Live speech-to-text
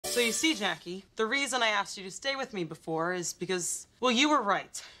So you see, Jackie, the reason I asked you to stay with me before is because, well, you were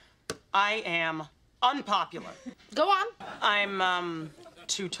right. I am unpopular. Go on. I'm,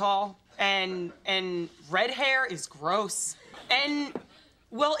 too tall, and red hair is gross. And,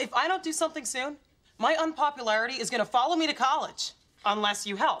 well, if I don't do something soon, my unpopularity is gonna follow me to college, unless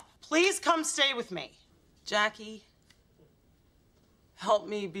you help. Please come stay with me. Jackie, help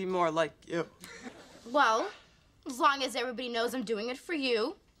me be more like you. Well, as long as everybody knows I'm doing it for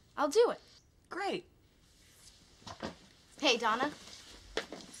you, I'll do it. Great. Hey, Donna.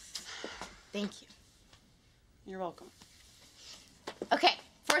 Thank you. You're welcome. Okay,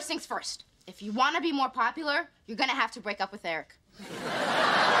 first things first. If you want to be more popular, you're gonna have to break up with Eric.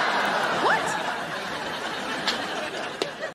 What?